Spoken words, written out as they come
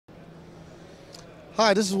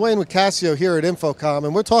Hi, this is Wayne with Casio here at InfoComm,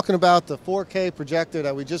 and we're talking about the 4K projector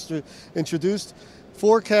that we just introduced.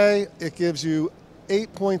 4K, it gives you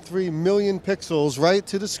 8.3 million pixels right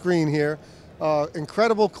to the screen here.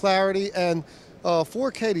 Incredible clarity, and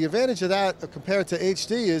 4K, the advantage of that compared to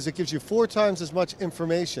HD is it gives you 4 times as much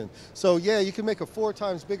information. So yeah, you can make a 4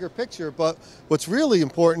 times bigger picture, but what's really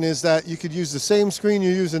important is that you could use the same screen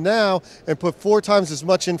you're using now and put 4 times as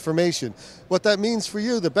much information. What that means for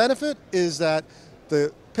you, the benefit is that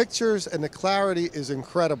the pictures and the clarity is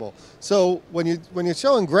incredible. So when you're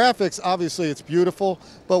showing graphics, obviously it's beautiful,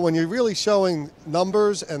 but when you're really showing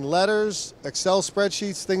numbers and letters, Excel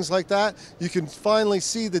spreadsheets, things like that, you can finally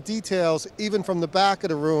see the details even from the back of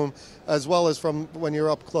the room as well as from when you're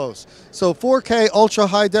up close. So 4K ultra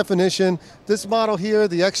high definition, this model here,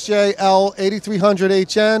 the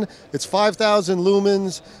XJL8300HN, it's 5,000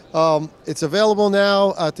 lumens. It's available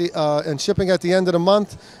now at and shipping at the end of the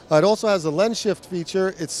month. It also has a lens shift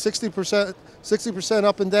feature. It's 60%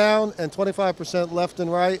 up and down and 25% left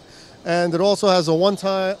and right. And it also has a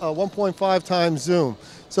 1.5 times zoom.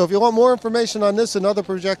 So if you want more information on this and other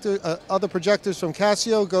projectors from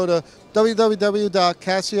Casio, go to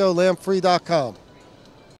www.casiolampfree.com.